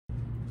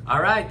All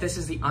right, this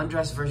is the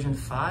Undress version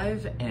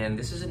 5, and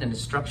this is an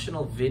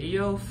instructional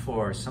video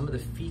for some of the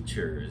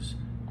features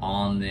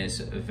on this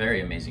very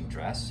amazing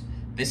dress.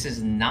 This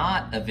is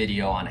not a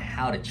video on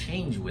how to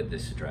change with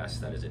this dress.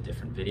 That is a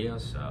different video,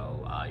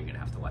 so you're gonna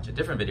have to watch a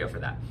different video for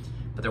that.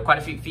 But there are quite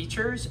a few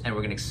features, and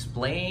we're gonna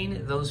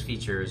explain those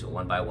features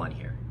one by one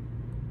here.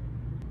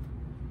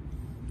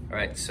 All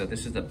right, so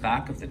this is the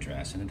back of the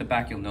dress, and at the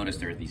back you'll notice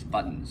there are these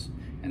buttons,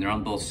 and they're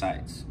on both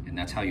sides, and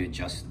that's how you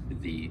adjust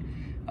the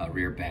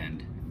rear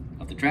band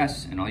of the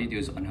dress. And all you do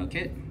is unhook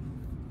it,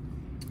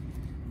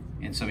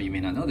 and some of you may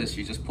not know this,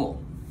 you just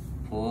pull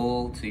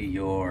to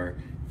your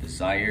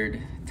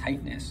desired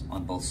tightness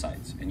on both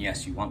sides. And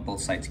yes, you want both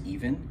sides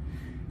even.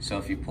 So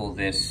if you pull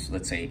this,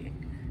 let's say,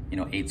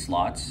 8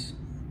 slots,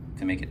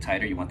 to make it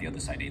tighter, you want the other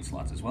side 8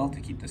 slots as well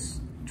to keep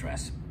this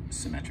dress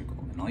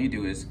symmetrical. And all you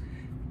do is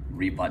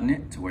rebutton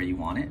it to where you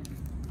want it.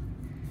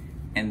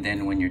 And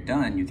then when you're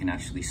done, you can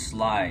actually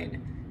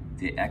slide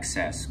the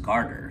excess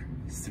garter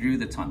through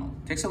the tunnel.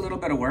 It takes a little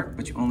bit of work,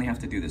 but you only have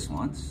to do this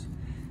once.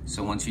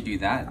 So once you do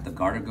that, the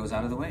garter goes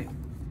out of the way.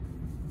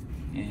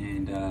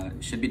 And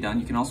it should be done.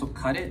 You can also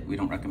cut it. We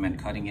don't recommend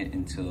cutting it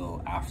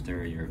until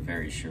after you're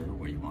very sure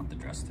where you want the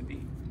dress to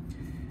be.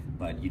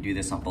 But you do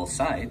this on both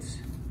sides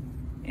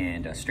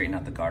and straighten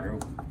out the garter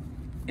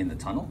in the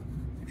tunnel.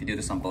 If you do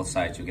this on both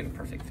sides, you'll get a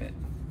perfect fit.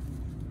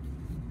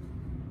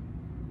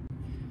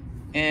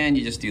 And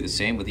you just do the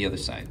same with the other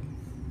side.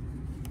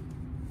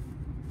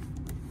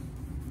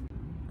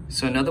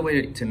 So another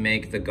way to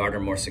make the garter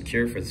more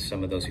secure for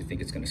some of those who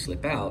think it's going to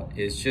slip out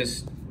is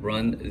just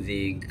run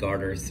the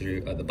garter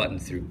through the button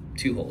through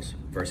 2 holes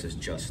versus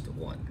just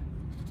 1.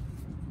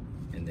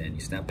 And then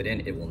you snap it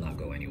in, it will not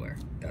go anywhere.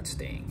 That's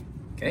staying,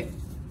 okay?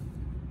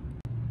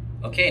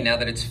 Okay, now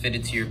that it's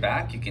fitted to your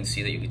back, you can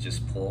see that you can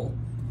just pull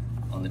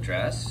on the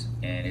dress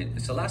and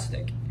it's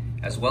elastic,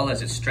 as well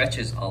as it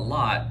stretches a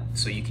lot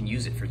so you can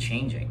use it for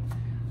changing.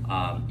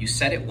 You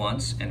set it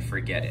once and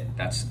forget it.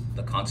 That's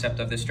the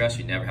concept of this dress.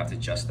 You never have to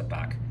adjust the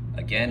back.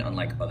 Again,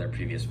 unlike other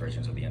previous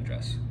versions of the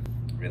Undress.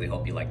 Really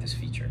hope you like this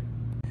feature.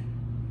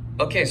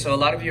 Okay, so a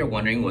lot of you are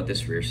wondering what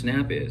this rear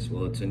snap is.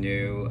 Well, it's a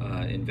new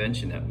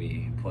invention that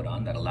we put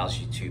on that allows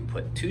you to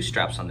put 2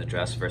 straps on the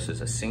dress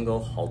versus a single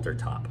halter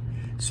top.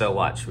 So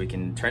watch, we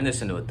can turn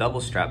this into a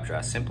double strap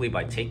dress simply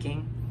by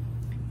taking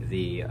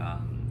the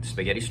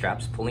spaghetti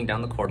straps, pulling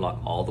down the cord lock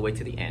all the way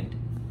to the end,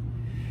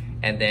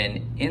 and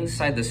then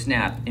inside the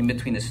snap, in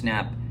between the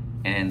snap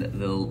and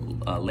the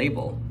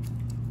label,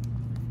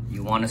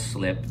 you want to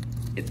slip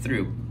it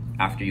through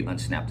after you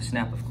unsnap the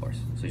snap, of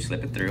course. So you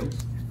slip it through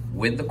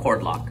with the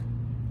cord lock,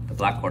 the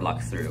black cord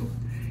lock through,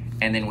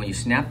 and then when you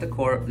snap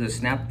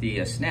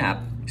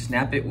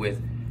snap it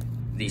with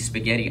the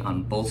spaghetti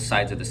on both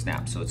sides of the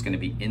snap. So it's going to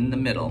be in the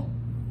middle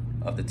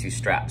of the 2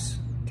 straps.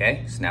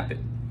 Okay, snap it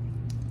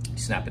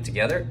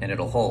together, and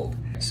it'll hold.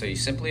 So you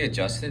simply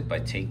adjust it by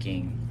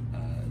taking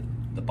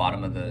the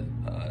bottom of the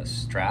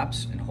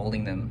straps and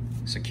holding them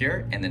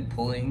secure, and then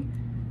pulling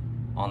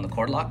on the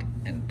cord lock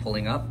and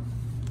pulling up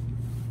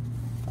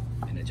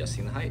and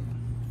adjusting the height,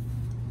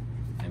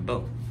 and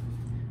boom,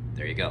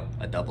 there you go,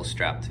 a double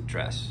strapped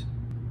dress.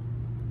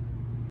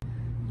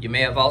 You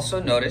may have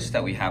also noticed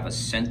that we have a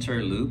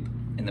center loop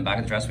in the back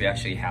of the dress. We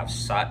actually have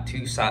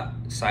 2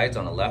 sides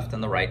on the left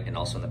and the right, and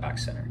also in the back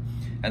center.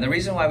 And the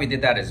reason why we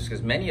did that is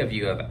because many of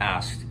you have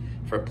asked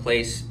for a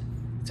place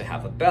to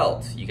have a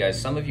belt. You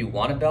guys, some of you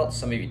want a belt,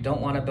 some of you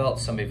don't want a belt,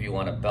 some of you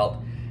want a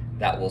belt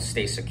that will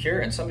stay secure,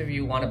 and some of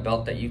you want a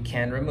belt that you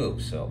can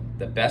remove. So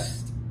the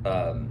best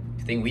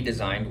thing we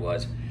designed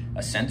was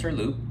a center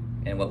loop,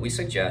 and what we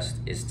suggest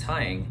is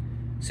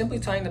simply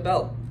tying the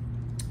belt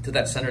to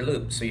that center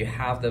loop, so you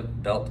have the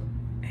belt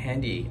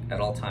handy at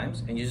all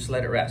times, and you just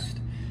let it rest.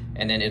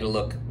 And then it'll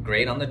look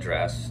great on the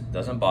dress,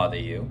 doesn't bother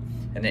you.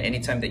 And then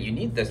anytime that you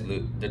need this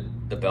loop,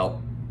 the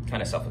belt,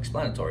 kind of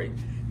self-explanatory,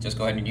 just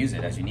go ahead and use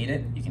it as you need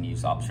it. You can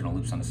use optional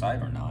loops on the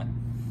side or not.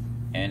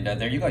 And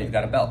there you go, you've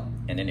got a belt.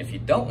 And then if you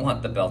don't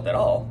want the belt at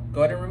all,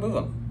 go ahead and remove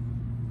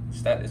them.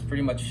 It's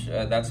pretty much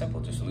that simple.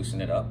 Just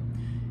loosen it up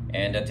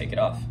and take it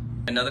off.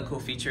 Another cool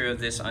feature of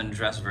this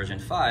Undress version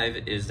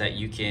 5 is that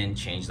you can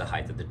change the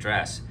height of the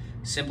dress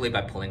simply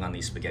by pulling on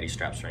these spaghetti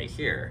straps right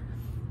here.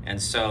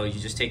 And so you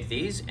just take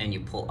these and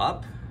you pull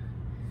up,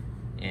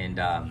 and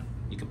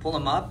you can pull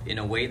them up in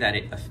a way that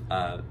it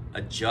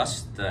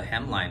adjusts the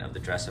hemline of the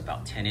dress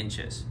about 10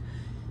 inches.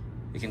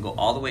 You can go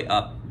all the way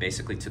up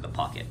basically to the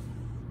pocket,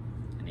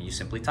 and then you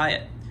simply tie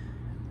it.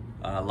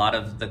 A lot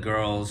of the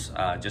girls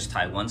just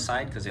tie one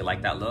side because they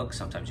like that look.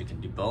 Sometimes you can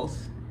do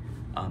both,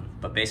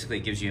 but basically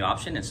it gives you an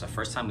option. It's the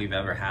first time we've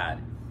ever had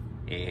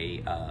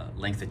a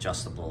length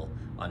adjustable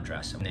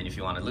undress. And then if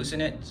you want to loosen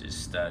it,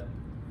 just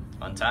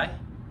untie,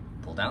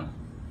 pull down,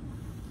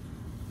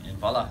 and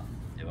voila,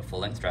 you have a full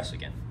length dress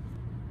again.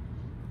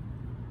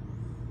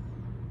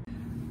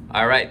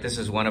 All right, this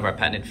is one of our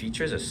patented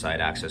features, a side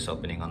access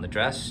opening on the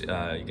dress.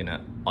 All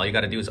you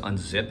gotta do is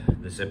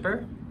unzip the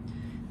zipper.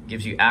 It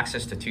gives you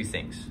access to 2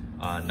 things.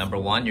 Number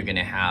 1, you're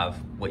gonna have,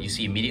 what you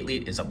see immediately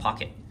is a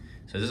pocket.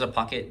 So this is a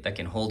pocket that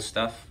can hold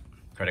stuff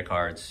credit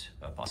cards,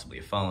 possibly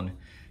a phone,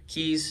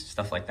 keys,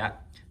 stuff like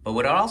that. But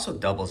what it also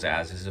doubles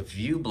as is a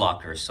view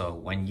blocker. So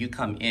when you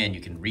come in, you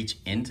can reach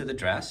into the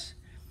dress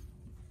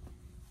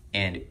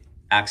and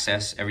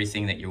access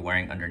everything that you're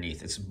wearing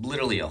underneath. It's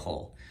literally a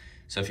hole.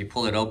 So if you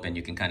pull it open,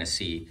 you can kind of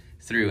see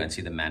through and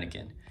see the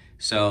mannequin.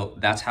 So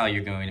that's how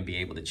you're going to be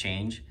able to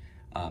change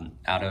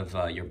out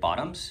of your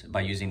bottoms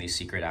by using these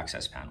secret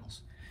access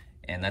panels.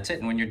 And that's it.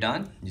 And when you're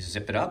done, you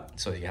zip it up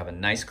so you have a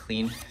nice,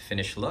 clean,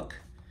 finished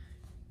look.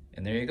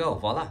 And there you go,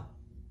 voila.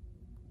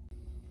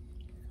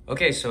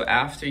 Okay, so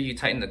after you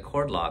tighten the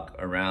cord lock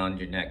around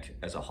your neck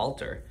as a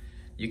halter,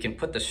 you can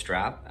put the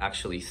strap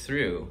actually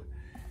through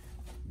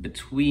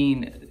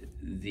between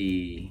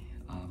the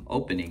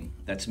opening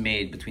that's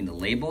made between the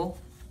label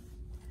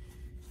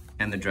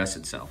and the dress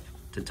itself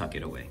to tuck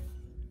it away.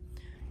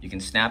 You can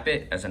snap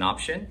it as an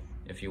option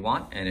if you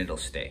want, and it'll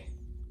stay.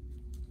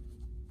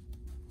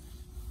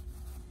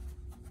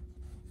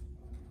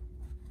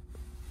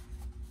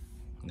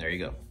 And there you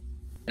go.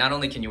 Not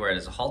only can you wear it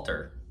as a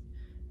halter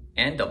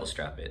and double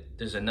strap it,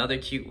 there's another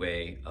cute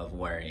way of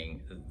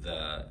wearing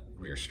the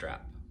rear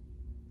strap.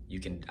 You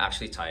can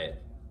actually tie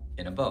it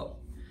in a bow.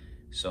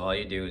 So all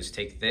you do is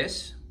take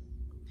this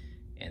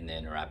and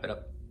then wrap it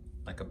up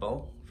like a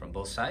bow from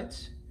both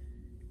sides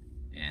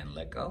and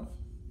let go.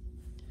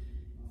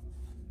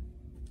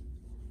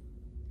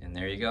 And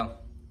there you go.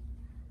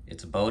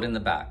 It's bowed in the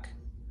back.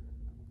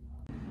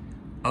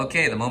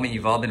 Okay, the moment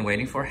you've all been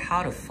waiting for,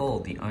 how to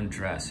fold the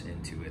undress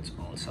into its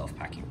own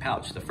self-packing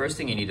pouch. The first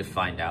thing you need to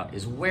find out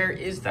is, where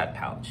is that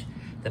pouch?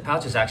 The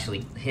pouch is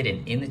actually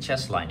hidden in the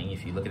chest lining.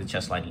 If you look at the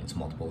chest lining, it's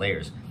multiple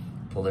layers.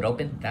 Pull it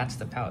open, that's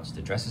the pouch.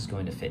 The dress is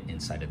going to fit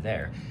inside of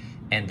there.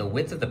 And the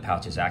width of the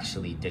pouch is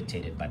actually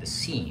dictated by the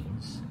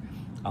seams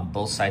on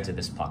both sides of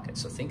this pocket.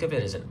 So think of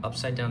it as an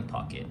upside down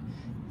pocket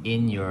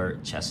in your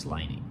chest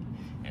lining.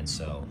 And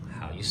so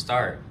how you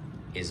start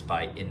is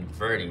by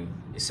inverting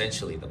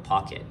essentially the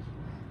pocket,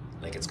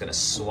 like it's gonna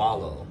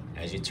swallow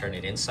as you turn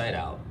it inside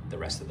out the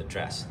rest of the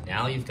dress.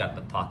 Now you've got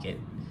the pocket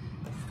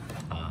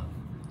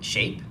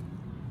shape.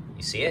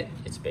 You see it?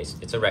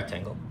 It's a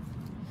rectangle.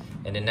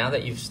 And then now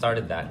that you've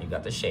started that and you've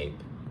got the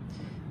shape,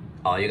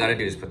 all you gotta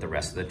do is put the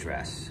rest of the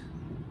dress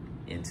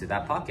into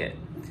that pocket.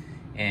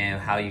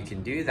 And how you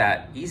can do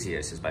that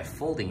easiest is by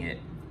folding it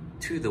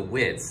to the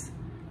width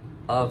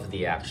of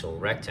the actual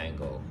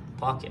rectangle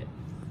pocket.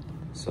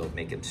 So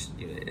make it,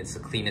 it's the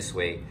cleanest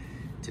way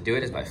to do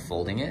it is by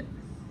folding it,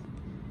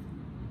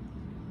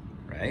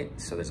 right?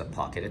 So there's a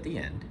pocket at the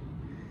end.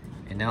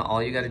 And now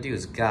all you gotta do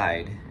is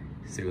guide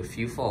through a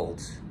few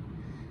folds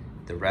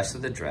the rest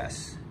of the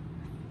dress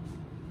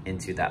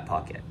into that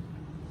pocket.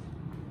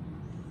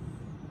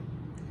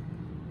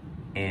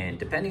 And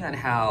depending on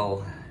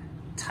how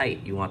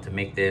tight you want to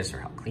make this or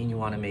how clean you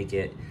want to make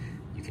it,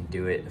 you can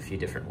do it a few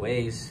different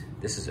ways.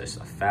 This is just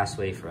a fast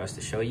way for us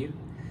to show you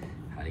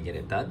how to get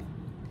it done.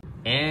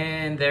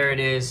 And there it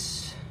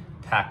is,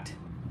 packed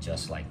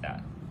just like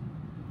that.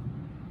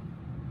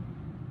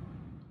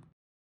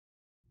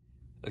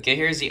 Okay,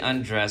 here's the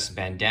undress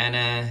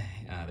bandana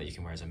that you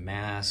can wear as a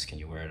mask, and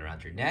you wear it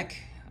around your neck.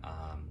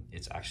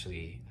 It's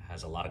actually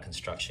has a lot of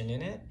construction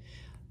in it.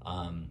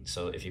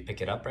 So if you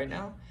pick it up right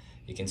now,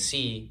 you can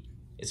see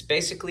it's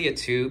basically a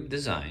tube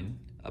design,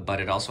 but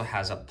it also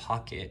has a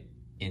pocket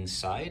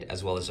inside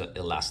as well as an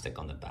elastic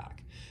on the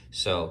back.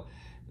 So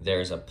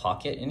there's a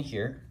pocket in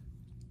here.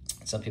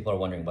 Some people are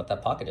wondering what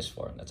that pocket is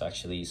for. That's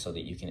actually so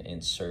that you can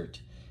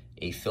insert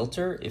a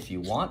filter if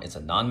you want. It's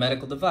a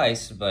non-medical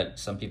device, but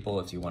some people,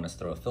 if you want to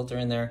throw a filter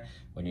in there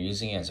when you're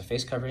using it as a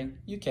face covering,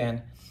 you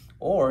can.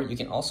 Or you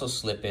can also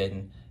slip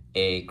in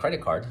a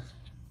credit card,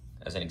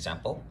 as an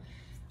example,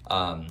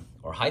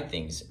 or hide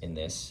things in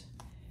this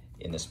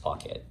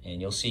pocket. And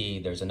you'll see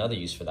there's another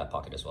use for that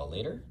pocket as well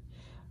later.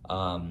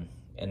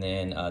 And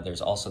then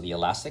there's also the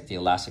elastic. The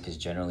elastic is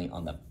generally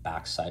on the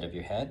back side of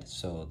your head,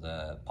 so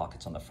the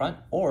pocket's on the front,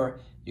 or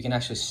you can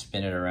actually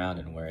spin it around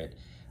and wear it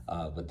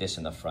with this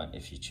in the front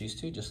if you choose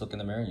to. Just look in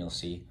the mirror and you'll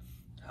see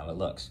how it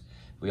looks.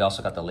 We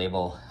also got the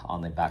label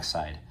on the back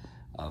side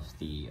of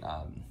the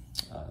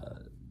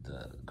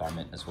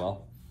garment as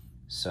well,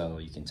 so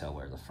you can tell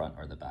where the front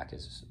or the back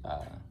is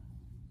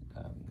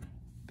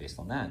based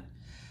on that.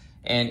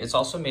 And it's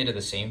also made of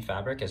the same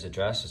fabric as a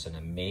dress. It's an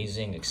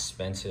amazing,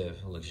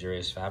 expensive,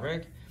 luxurious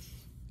fabric,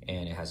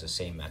 and it has the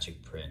same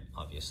magic print.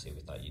 Obviously,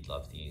 we thought you'd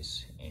love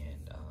these,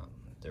 and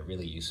they're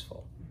really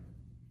useful.